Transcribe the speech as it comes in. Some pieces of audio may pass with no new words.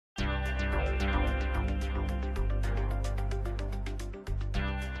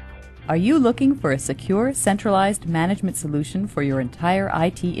Are you looking for a secure, centralized management solution for your entire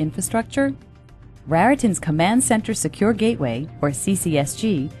IT infrastructure? Raritan's CommandCenter Secure Gateway, or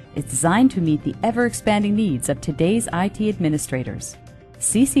CCSG, is designed to meet the ever-expanding needs of today's IT administrators.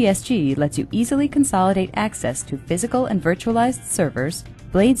 CCSG lets you easily consolidate access to physical and virtualized servers,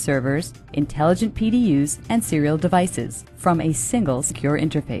 blade servers, intelligent PDUs, and serial devices from a single secure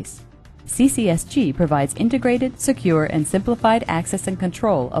interface. CCSG provides integrated, secure, and simplified access and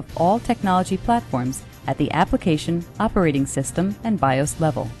control of all technology platforms at the application, operating system, and BIOS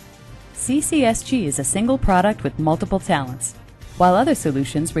level. CCSG is a single product with multiple talents. While other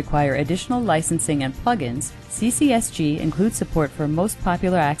solutions require additional licensing and plugins, CCSG includes support for most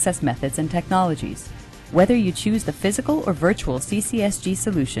popular access methods and technologies. Whether you choose the physical or virtual CCSG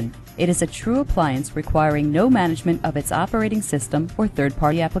solution, it is a true appliance requiring no management of its operating system or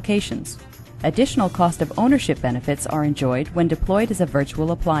third-party applications. Additional cost of ownership benefits are enjoyed when deployed as a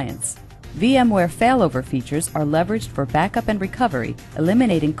virtual appliance. VMware failover features are leveraged for backup and recovery,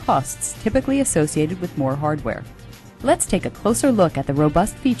 eliminating costs typically associated with more hardware. Let's take a closer look at the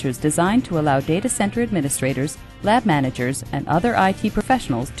robust features designed to allow data center administrators, lab managers, and other IT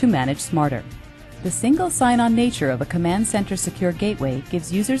professionals to manage smarter. The single sign-on nature of a CommandCenter Secure Gateway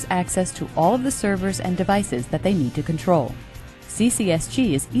gives users access to all of the servers and devices that they need to control.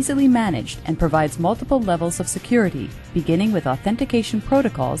 CCSG is easily managed and provides multiple levels of security, beginning with authentication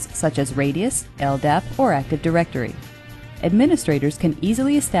protocols such as Radius, LDAP, or Active Directory. Administrators can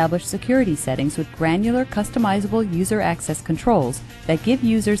easily establish security settings with granular, customizable user access controls that give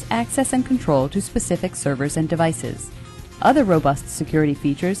users access and control to specific servers and devices. Other robust security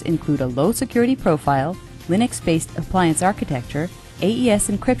features include a low security profile, Linux-based appliance architecture, AES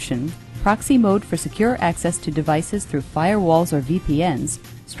encryption, proxy mode for secure access to devices through firewalls or VPNs,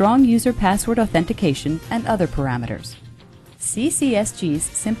 strong user password authentication, and other parameters. CCSG's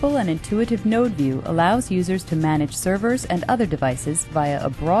simple and intuitive node view allows users to manage servers and other devices via a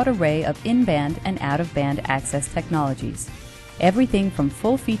broad array of in-band and out-of-band access technologies. Everything from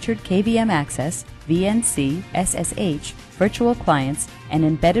full-featured KVM access, VNC, SSH, virtual clients, and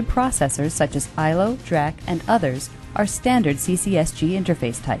embedded processors such as ILO, DRAC, and others are standard CCSG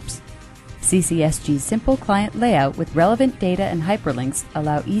interface types. CCSG's simple client layout with relevant data and hyperlinks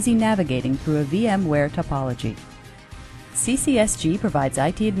allow easy navigating through a VMware topology. CCSG provides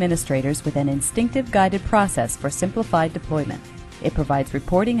IT administrators with an instinctive guided process for simplified deployment. It provides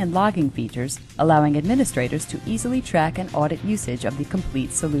reporting and logging features, allowing administrators to easily track and audit usage of the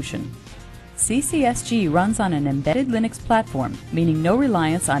complete solution. CCSG runs on an embedded Linux platform, meaning no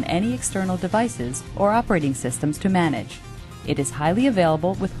reliance on any external devices or operating systems to manage. It is highly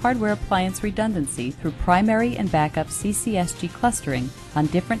available with hardware appliance redundancy through primary and backup CCSG clustering on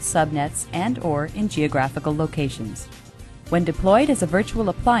different subnets and/or in geographical locations. When deployed as a virtual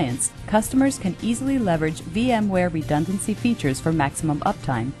appliance, customers can easily leverage VMware redundancy features for maximum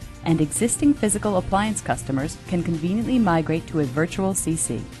uptime, and existing physical appliance customers can conveniently migrate to a virtual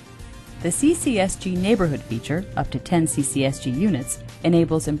CC. The CCSG neighborhood feature, up to 10 CCSG units,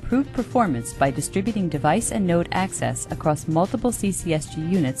 enables improved performance by distributing device and node access across multiple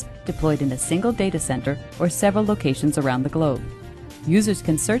CCSG units deployed in a single data center or several locations around the globe. Users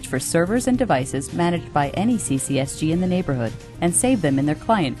can search for servers and devices managed by any CCSG in the neighborhood and save them in their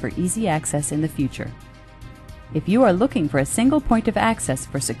client for easy access in the future. If you are looking for a single point of access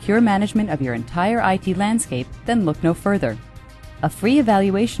for secure management of your entire IT landscape, then look no further. A free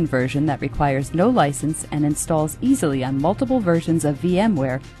evaluation version that requires no license and installs easily on multiple versions of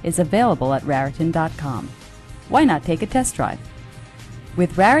VMware is available at Raritan.com. Why not take a test drive?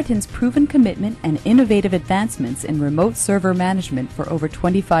 With Raritan's proven commitment and innovative advancements in remote server management for over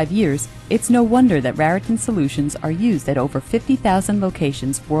 25 years, it's no wonder that Raritan solutions are used at over 50,000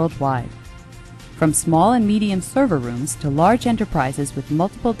 locations worldwide. From small and medium server rooms to large enterprises with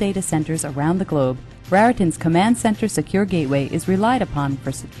multiple data centers around the globe, Raritan's CommandCenter Secure Gateway is relied upon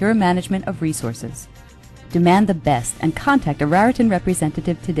for secure management of resources. Demand the best and contact a Raritan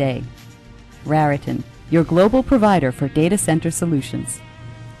representative today. Raritan, your global provider for data center solutions.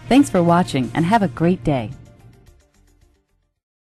 Thanks for watching and have a great day.